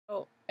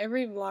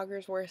every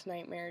vlogger's worst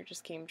nightmare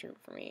just came true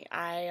for me.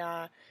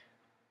 I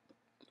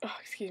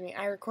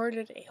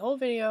recorded a whole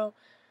video,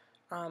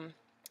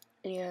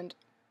 and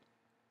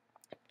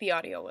the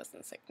audio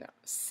wasn't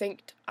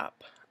synced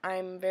up.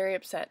 I'm very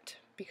upset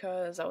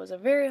because that was a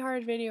very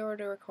hard video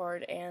to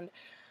record, and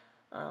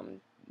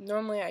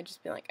normally I'd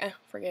just be like,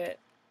 forget it.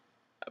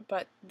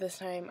 But this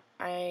time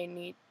I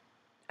need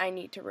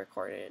to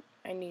record it.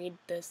 I need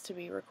this to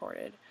be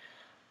recorded.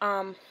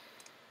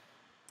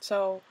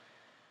 So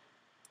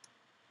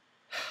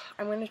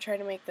I'm going to try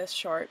to make this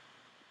short,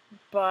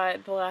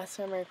 but the last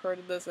time I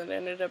recorded this it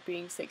ended up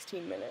being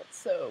 16 minutes,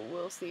 so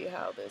we'll see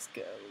how this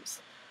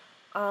goes.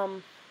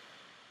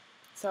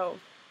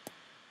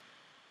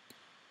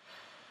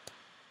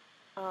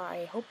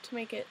 I hope to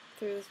make it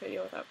through this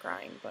video without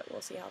crying, but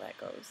we'll see how that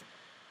goes.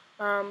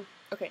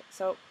 Okay,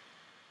 so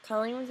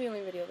Colleen was the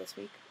only video this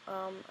week.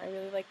 I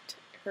really liked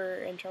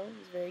her intro. It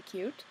was very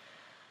cute.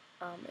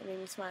 It made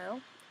me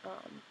smile.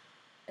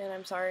 And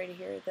I'm sorry to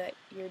hear that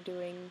you're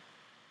doing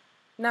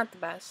not the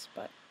best,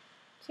 but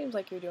seems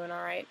like you're doing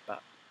alright,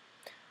 but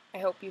I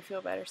hope you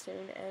feel better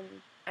soon.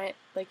 And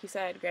like you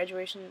said,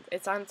 graduation,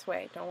 it's on its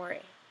way, don't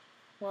worry.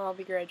 Well, I'll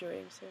be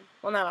graduating soon.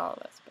 Well, not all of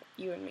us, but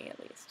you and me at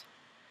least.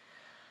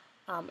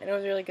 And it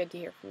was really good to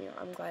hear from you.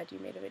 I'm glad you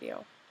made a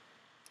video.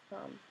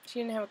 She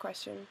didn't have a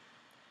question.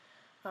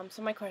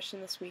 So my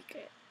question this week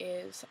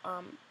is,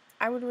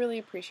 I would really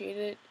appreciate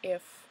it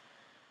if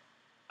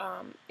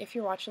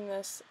you're watching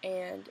this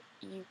and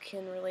you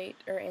can relate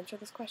or answer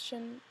this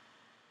question,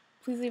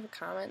 please leave a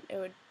comment. It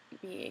would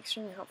be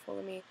extremely helpful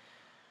to me.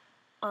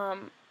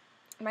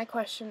 My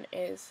question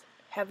is,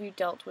 have you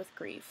dealt with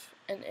grief?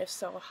 And if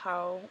so,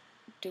 how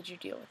did you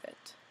deal with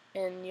it?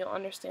 And you'll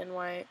understand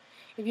why,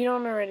 if you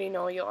don't already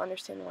know, you'll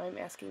understand why I'm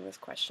asking this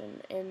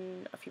question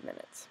in a few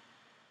minutes.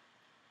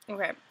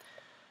 Okay,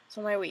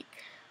 so my week.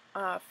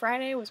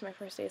 Friday was my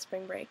first day of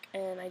spring break,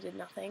 and I did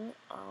nothing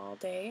all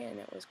day, and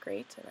it was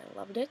great, and I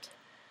loved it.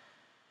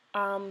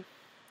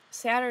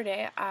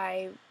 Saturday,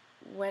 I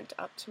went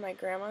up to my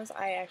grandma's.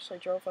 I actually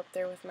drove up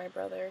there with my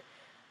brother,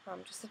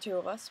 just the two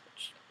of us,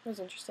 which was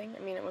interesting. I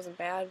mean, it wasn't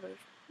bad, but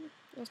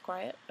it was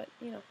quiet, but,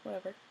 you know,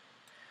 whatever.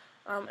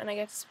 And I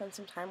got to spend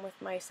some time with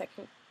my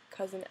second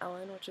cousin,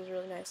 Ellen, which is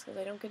really nice, because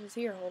I don't get to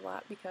see her a whole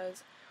lot,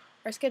 because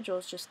our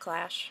schedules just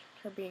clash,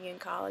 her being in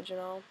college and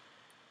all.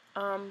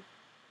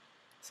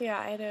 So yeah,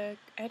 I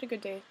had a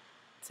good day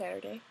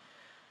Saturday.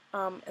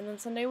 And then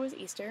Sunday was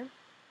Easter,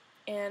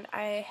 and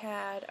I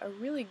had a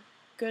really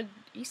good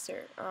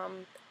Easter.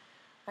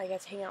 I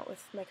got to hang out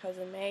with my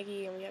cousin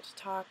Maggie, and we got to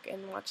talk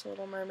and watch The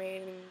Little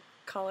Mermaid and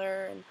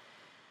color, and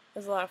it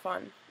was a lot of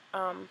fun.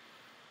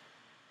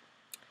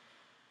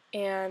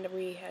 And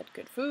we had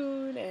good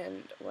food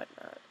and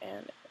whatnot,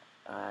 and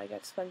I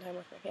got to spend time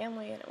with my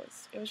family, and it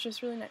was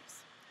just really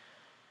nice.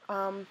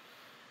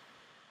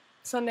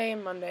 Sunday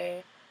and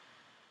Monday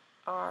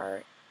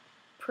are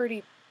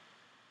pretty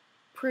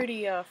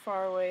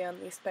far away on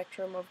the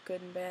spectrum of good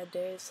and bad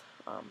days.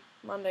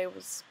 Monday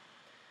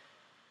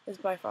is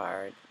by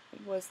far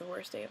was the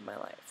worst day of my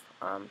life.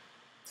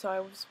 So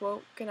I was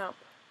woken up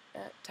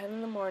at 10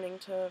 in the morning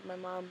to my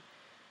mom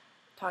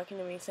talking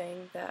to me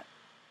saying that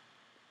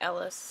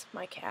Ellis,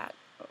 my cat,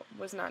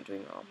 was not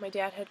doing well. My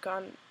dad had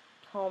gone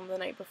home the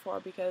night before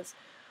because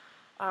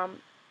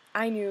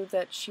I knew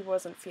that she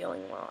wasn't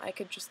feeling well. I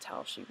could just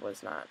tell she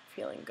was not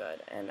feeling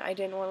good, and I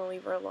didn't want to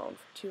leave her alone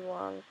for too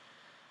long.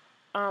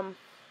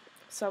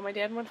 So my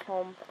dad went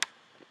home,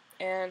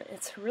 and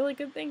it's a really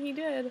good thing he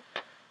did.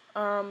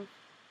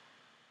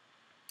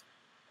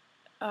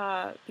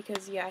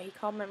 Because, yeah, he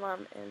called my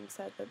mom and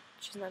said that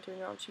she's not doing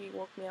well, and she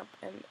woke me up,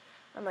 and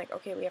I'm like,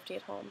 okay, we have to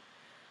get home.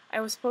 I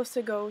was supposed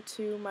to go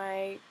to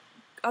my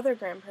other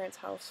grandparents'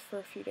 house for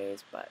a few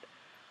days, but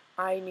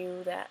I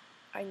knew that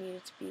I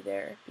needed to be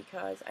there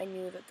because I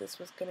knew that this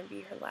was going to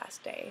be her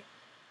last day.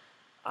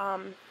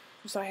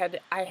 So I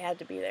had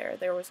to be there.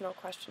 There was no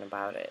question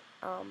about it.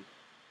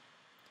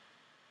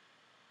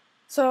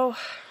 So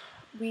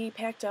we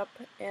packed up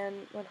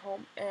and went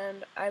home,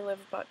 and I live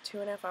about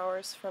 2.5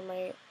 hours from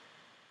my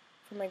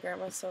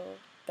grandma, so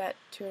that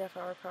 2.5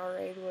 hour car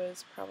ride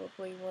was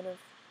probably one of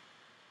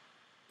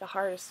the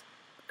hardest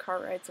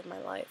car rides of my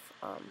life.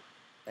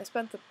 I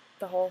spent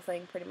the whole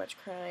thing pretty much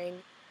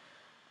crying.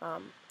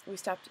 We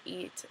stopped to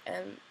eat,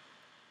 and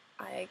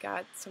I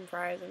got some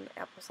fries and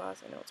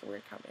applesauce. I know it's a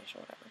weird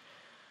combination,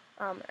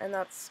 whatever. And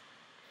that's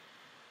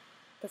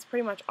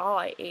pretty much all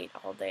I ate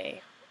all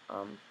day.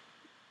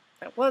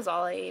 That was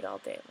all I ate all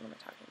day. What am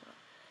I talking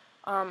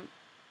about?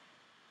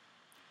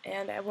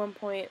 And at one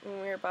point,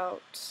 when we were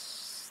about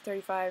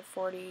 35,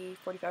 40,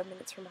 45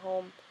 minutes from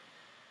home,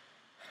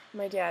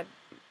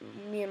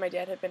 me and my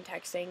dad had been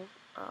texting,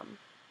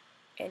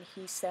 and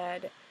he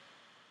said,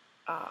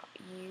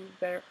 you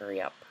better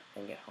hurry up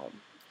and get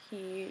home.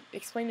 He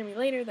explained to me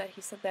later that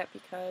he said that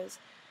because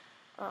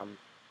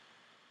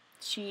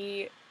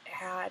she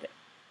had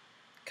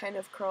kind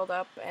of curled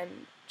up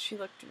and she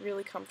looked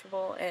really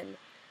comfortable, and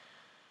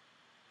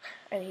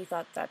he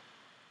thought that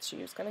she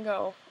was gonna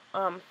go.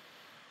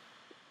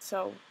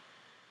 So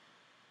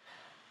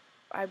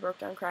I broke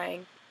down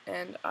crying,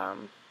 and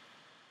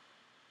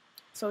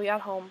so we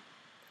got home,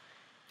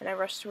 and I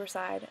rushed to her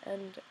side,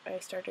 and I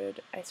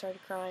started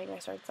crying. I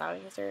started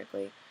sobbing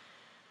hysterically.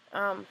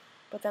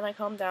 But then I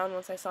calmed down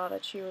once I saw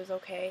that she was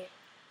okay.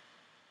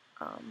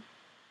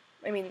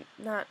 I mean,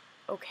 not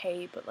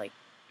okay, but like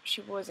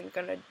she wasn't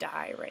gonna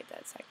die right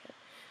that second.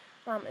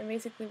 And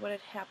basically what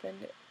had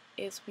happened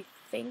is we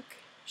think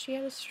she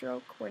had a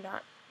stroke. We're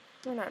not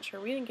sure.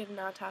 We didn't get an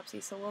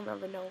autopsy, so we'll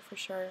never know for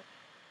sure.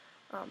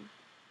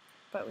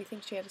 But we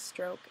think she had a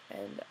stroke,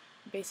 and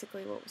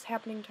basically what was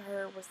happening to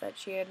her was that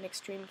she had an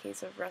extreme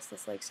case of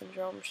restless leg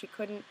syndrome. She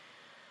couldn't,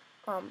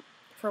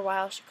 for a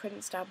while, she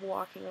couldn't stop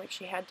walking. Like,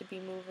 she had to be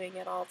moving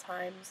at all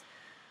times.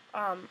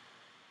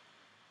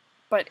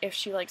 But if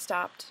she, like,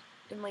 stopped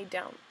and laid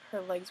down,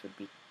 her legs would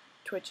be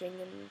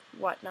twitching and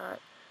whatnot.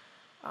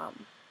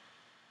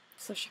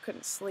 So she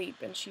couldn't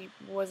sleep, and she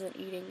wasn't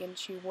eating, and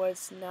she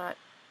was not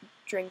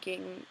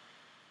drinking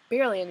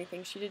barely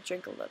anything. She did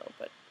drink a little,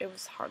 but it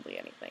was hardly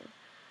anything.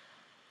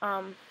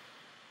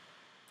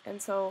 And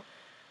so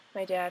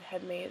my dad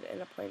had made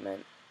an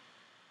appointment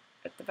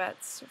at the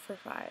vet's for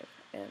 5,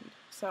 and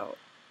so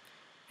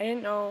I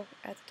didn't know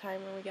at the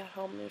time when we got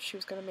home if she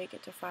was going to make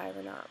it to 5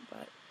 or not,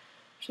 but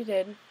she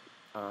did.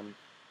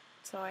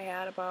 So I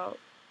had about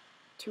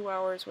 2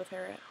 hours with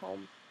her at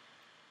home,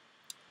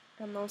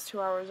 and those 2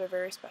 hours are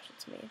very special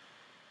to me,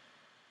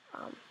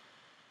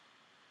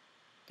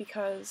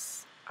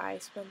 because I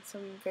spent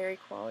some very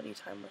quality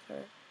time with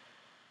her.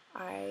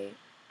 I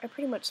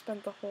pretty much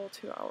spent the whole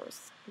 2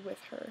 hours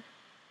with her.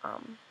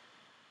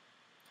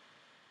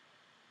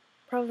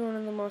 Probably one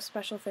of the most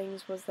special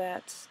things was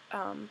that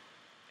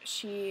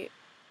she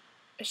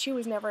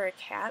was never a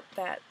cat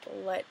that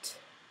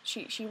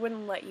she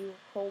wouldn't let you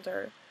hold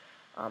her.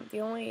 The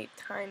only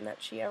time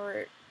that she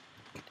ever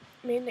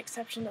made an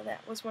exception to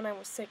that was when I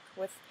was sick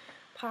with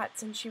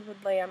POTS, and she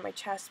would lay on my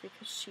chest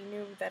because she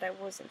knew that I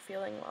wasn't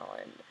feeling well,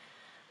 and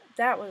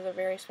that was a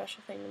very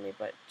special thing to me.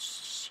 But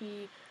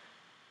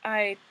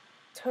I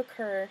took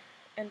her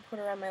and put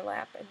her on my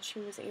lap, and she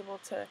was able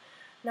to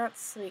not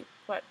sleep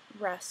but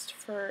rest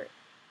for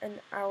an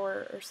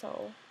hour or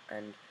so,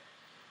 and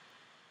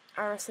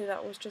honestly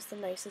that was just the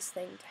nicest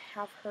thing, to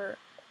have her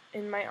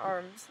in my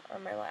arms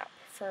on my lap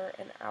for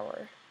an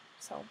hour.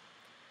 So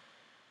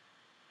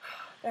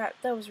that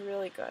was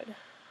really good.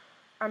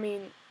 I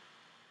mean,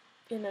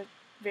 in a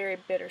very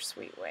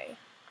bittersweet way.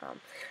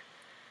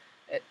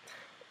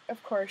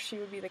 Of course, she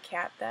would be the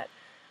cat that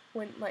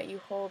wouldn't let you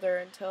hold her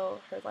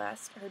until her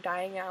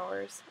dying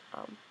hours.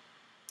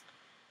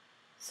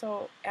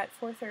 So at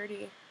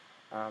 4:30,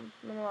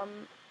 my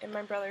mom and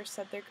my brother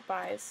said their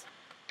goodbyes,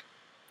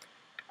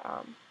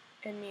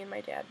 and me and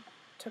my dad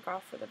took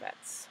off for the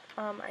vets.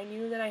 I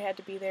knew that I had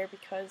to be there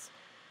because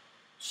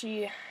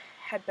she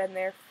had been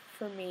there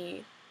for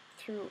me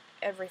through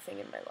everything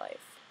in my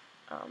life.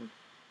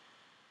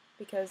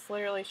 Because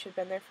literally she'd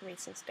been there for me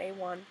since day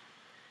one,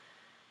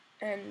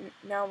 and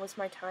now was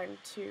my time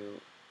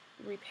to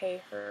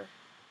repay her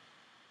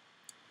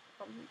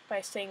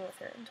by staying with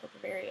her until the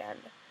very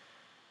end.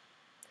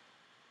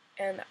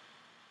 And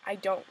I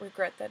don't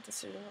regret that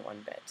decision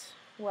one bit.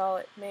 While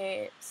it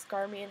may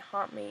scar me and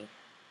haunt me,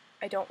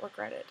 I don't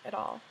regret it at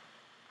all.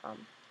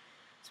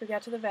 So we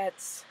got to the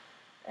vets,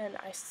 and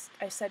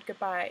I said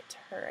goodbye to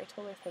her. I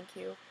told her thank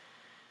you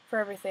for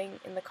everything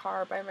in the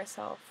car by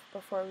myself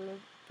before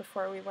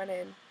we went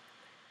in.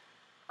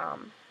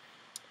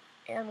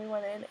 And we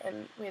went in,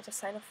 and we had to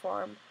sign a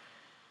form,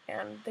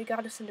 and they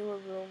got us into a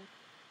room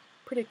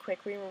pretty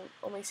quick. We were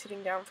only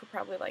sitting down for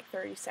probably like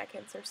 30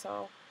 seconds or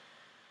so.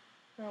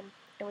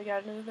 And we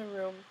got into the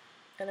room,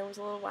 and it was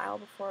a little while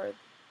before,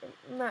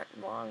 not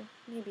long,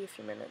 maybe a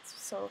few minutes.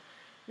 So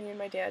me and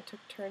my dad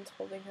took turns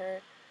holding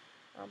her,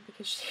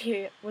 because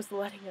she was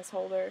letting us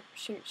hold her.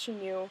 She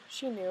knew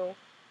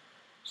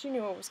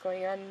what was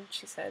going on, and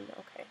she said,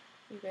 "Okay,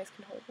 you guys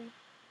can hold me."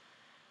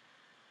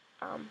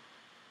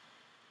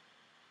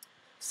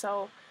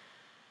 So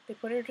they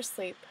put her to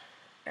sleep,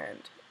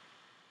 and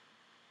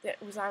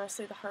it was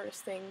honestly the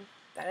hardest thing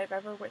that I've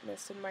ever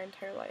witnessed in my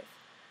entire life.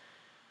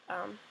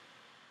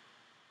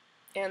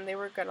 And they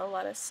were gonna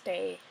let us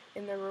stay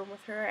in the room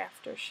with her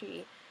after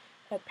she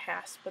had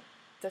passed, but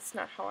that's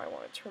not how I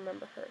wanted to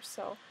remember her.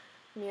 So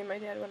me and my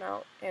dad went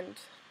out, and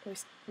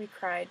we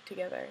cried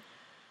together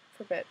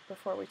for a bit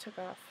before we took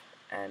off.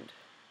 And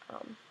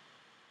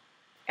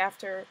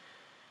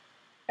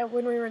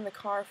when we were in the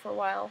car for a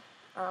while,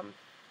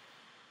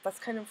 that's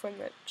kind of when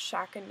the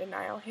shock and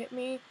denial hit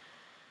me.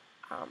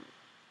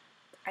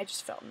 I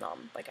just felt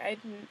numb. Like,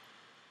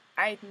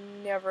 I'd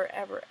never,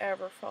 ever,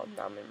 ever felt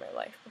numb in my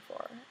life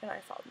before, and I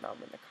felt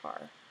numb in the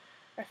car.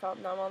 I felt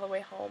numb all the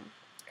way home,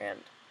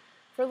 and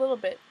for a little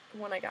bit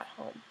when I got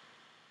home.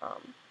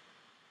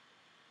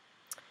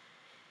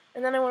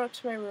 And then I went up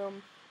to my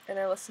room, and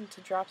I listened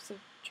to Drops of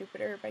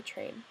Jupiter by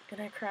Train, and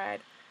I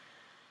cried.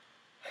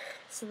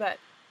 So that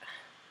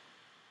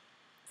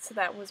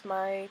was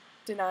my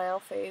denial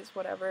phase,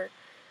 whatever.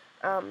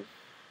 And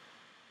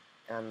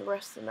the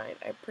rest of the night,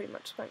 I pretty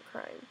much spent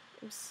crying.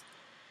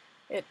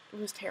 It It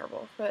was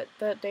terrible.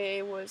 That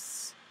day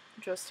was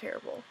just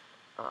terrible.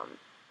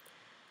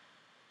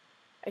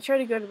 I tried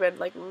to go to bed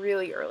like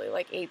really early,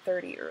 like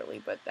 8:30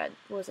 early, but that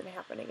wasn't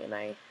happening,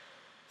 and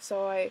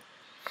so I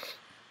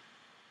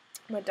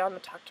went down to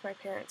talk to my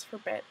parents for a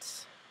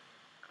bit,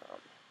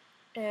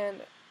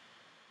 and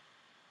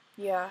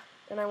yeah,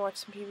 and I watched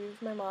some TV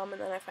with my mom,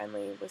 and then I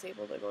finally was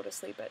able to go to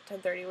sleep at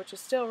 10:30, which is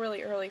still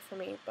really early for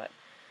me, but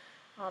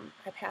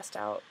I passed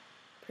out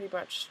pretty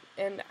much,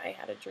 and I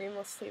had a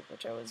dreamless sleep,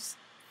 which I was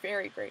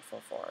very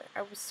grateful for.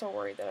 I was so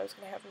worried that I was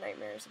going to have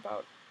nightmares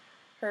about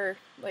her,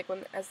 like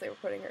as they were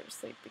putting her to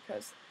sleep,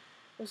 because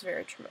it was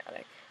very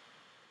traumatic.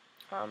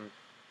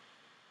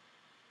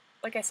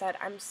 Like I said,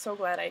 I'm so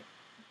glad I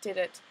did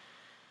it,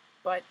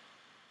 but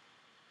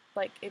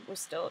like it was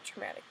still a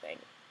traumatic thing.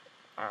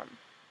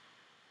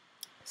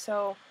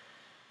 So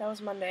that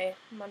was Monday.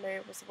 Monday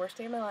was the worst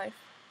day of my life.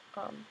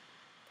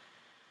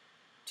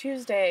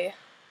 Tuesday,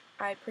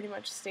 I pretty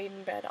much stayed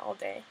in bed all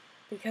day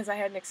because I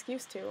had an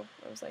excuse to.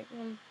 I was like,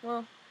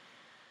 well,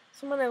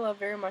 someone I love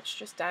very much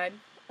just died.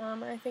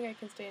 I think I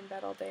can stay in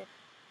bed all day.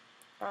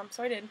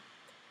 So I did.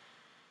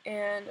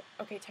 And,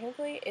 okay,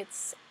 technically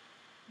it's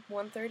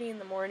 1:30 in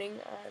the morning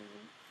on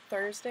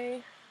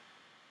Thursday.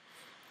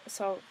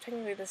 So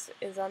technically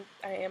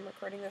I am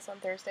recording this on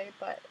Thursday,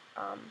 but,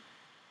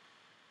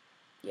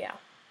 yeah.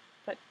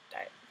 But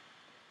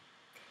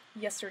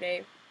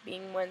yesterday,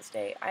 being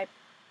Wednesday, I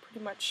pretty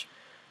much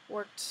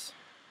worked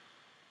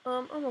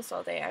almost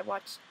all day. I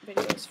watched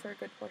videos for a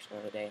good portion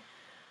of the day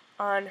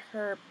on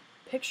her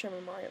picture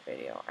memorial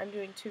video. I'm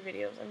doing 2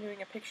 videos. I'm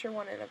doing a picture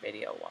one and a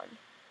video one.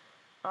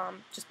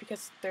 Just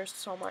because there's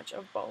so much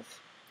of both,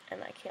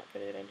 and I can't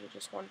fit it into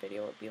just one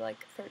video. It would be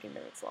like 30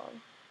 minutes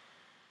long.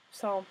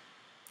 So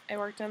I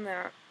worked on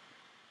that.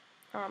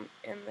 And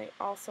they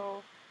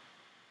also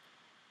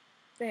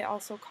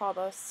called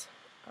us,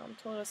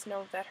 to let us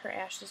know that her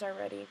ashes are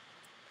ready.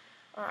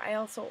 I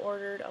also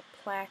ordered a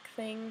plaque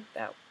thing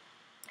that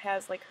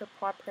has like her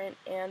paw print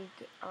and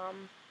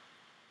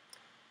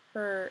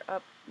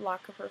a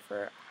lock of her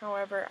fur.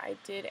 However, I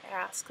did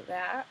ask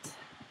that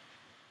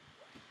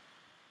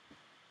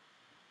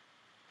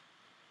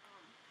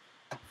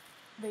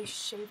they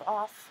shave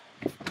off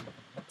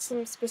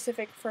some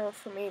specific fur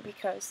for me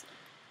because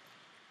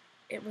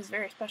it was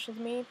very special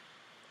to me.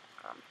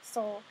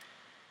 So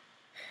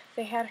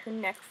they had her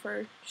neck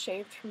fur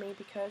shaved for me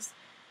because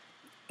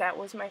that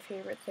was my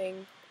favorite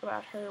thing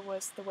about her,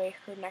 was the way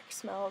her neck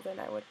smelled, and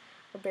I would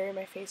bury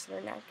my face in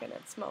her neck and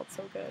it smelled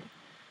so good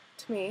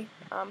to me.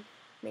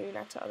 Maybe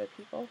not to other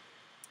people.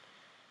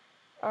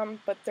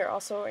 But they're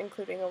also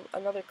including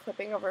another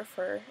clipping of her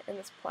fur in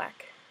this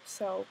plaque.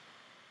 So,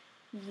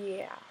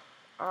 yeah.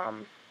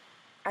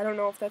 I don't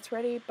know if that's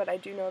ready, but I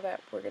do know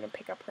that we're going to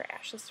pick up her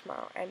ashes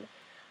tomorrow, and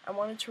I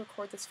wanted to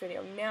record this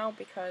video now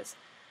because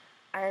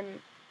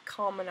I'm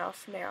calm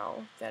enough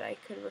now that I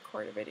could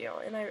record a video,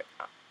 and I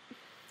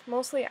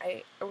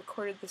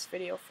recorded this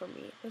video for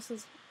me. This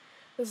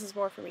is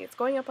more for me. It's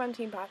going up on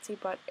Teen Potsy,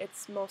 but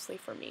it's mostly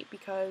for me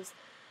because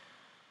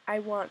I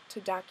want to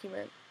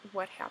document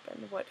what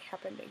happened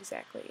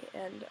exactly,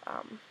 and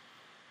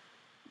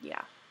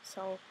yeah.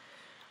 So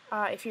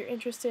if you're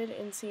interested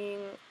in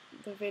seeing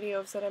the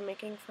videos that I'm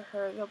making for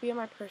her, they'll be on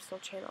my personal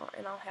channel,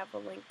 and I'll have a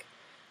link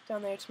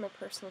down there to my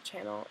personal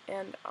channel,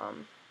 and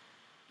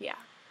yeah.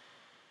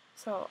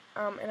 So,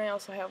 and I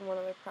also have one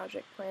other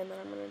project planned that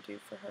I'm going to do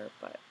for her,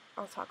 but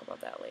I'll talk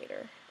about that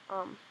later.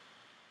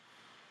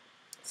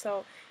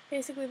 So,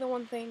 basically the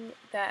one thing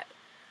that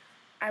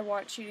I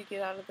want you to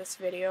get out of this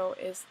video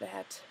is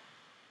that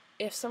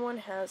if someone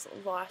has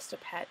lost a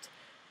pet,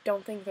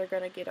 don't think they're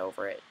going to get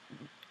over it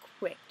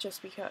quick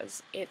just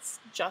because it's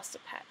just a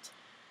pet.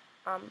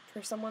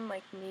 For someone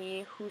like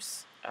me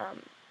who's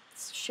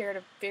shared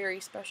a very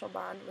special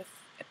bond with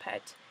a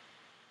pet,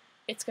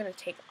 it's going to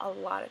take a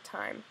lot of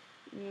time.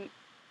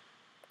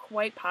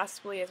 Quite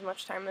possibly as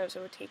much time as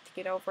it would take to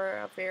get over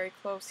a very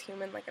close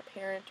human like a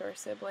parent or a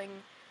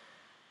sibling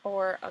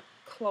or a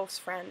close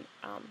friend,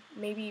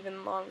 maybe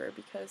even longer,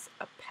 because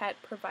a pet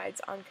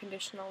provides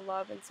unconditional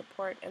love and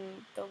support,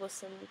 and they'll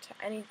listen to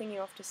anything you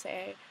have to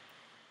say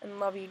and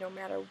love you no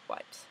matter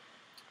what.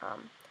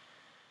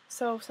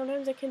 So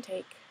sometimes it can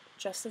take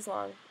just as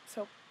long,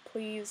 so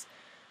please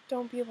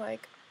don't be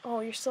like, oh,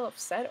 you're still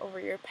upset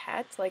over your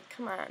pet, like,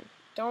 come on,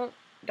 don't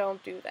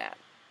do that.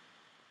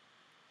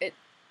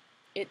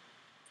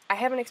 I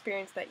haven't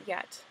experienced that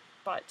yet,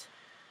 but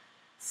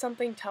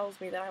something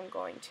tells me that I'm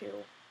going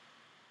to.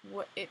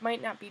 It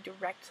might not be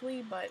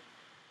directly, but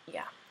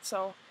yeah.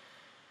 So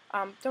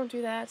don't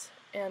do that.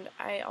 And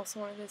I also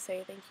wanted to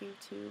say thank you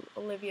to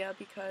Olivia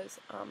because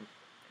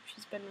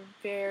she's been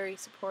very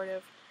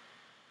supportive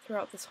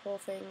throughout this whole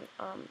thing.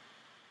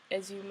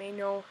 As you may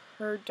know,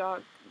 her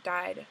dog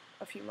died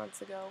a few months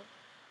ago,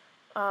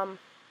 and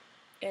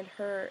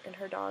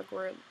her dog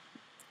were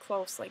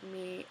close like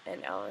me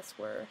and Ellis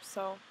were.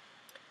 So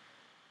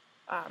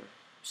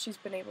she's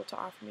been able to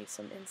offer me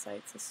some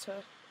insights as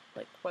to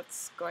like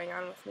what's going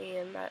on with me,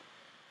 and the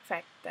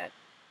fact that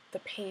the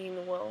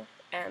pain will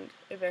end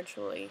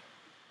eventually,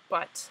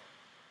 but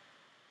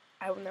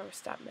I will never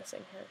stop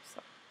missing her.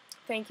 So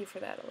thank you for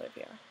that,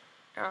 Olivia.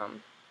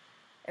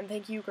 And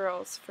thank you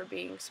girls for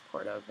being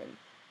supportive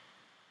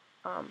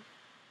and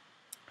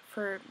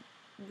for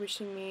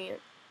wishing me,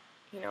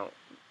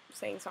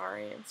 saying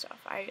sorry and stuff.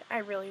 I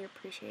really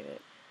appreciate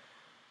it.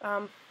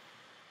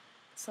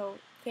 So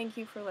thank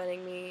you for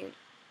letting me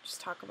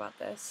just talk about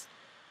this.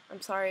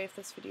 I'm sorry if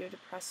this video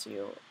depressed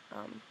you,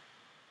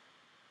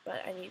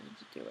 but I needed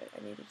to do it.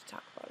 I needed to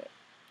talk about it.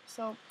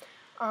 So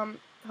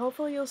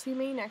hopefully you'll see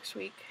me next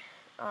week.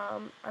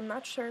 I'm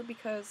not sure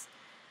because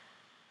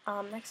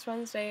next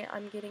Wednesday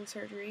I'm getting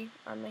surgery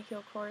on my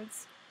heel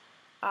cords.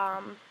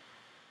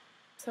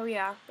 So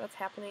yeah, that's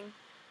happening.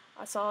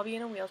 So I'll be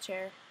in a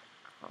wheelchair.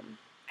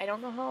 I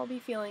don't know how I'll be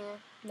feeling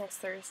next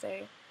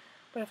Thursday,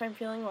 but if I'm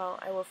feeling well,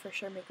 I will for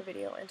sure make a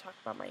video and talk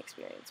about my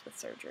experience with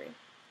surgery,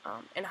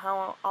 and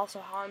how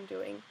I'm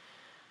doing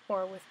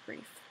more with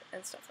grief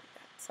and stuff like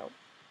that. So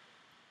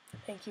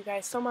thank you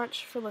guys so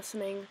much for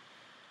listening.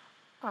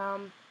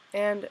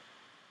 And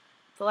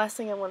the last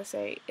thing I want to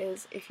say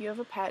is if you have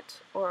a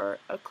pet or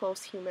a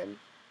close human,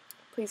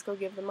 please go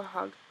give them a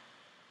hug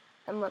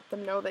and let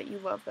them know that you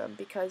love them,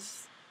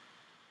 because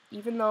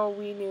even though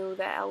we knew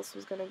that Ellis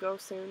was going to go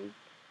soon,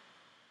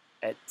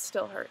 it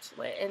still hurts,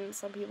 and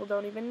some people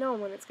don't even know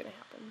when it's going to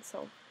happen.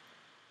 So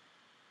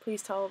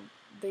please tell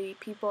the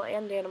people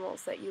and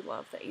animals that you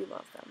love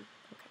them.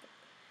 Okay.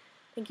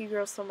 Thank you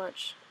girls so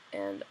much,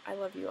 and I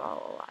love you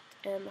all a lot,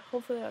 and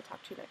hopefully I'll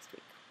talk to you next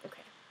week.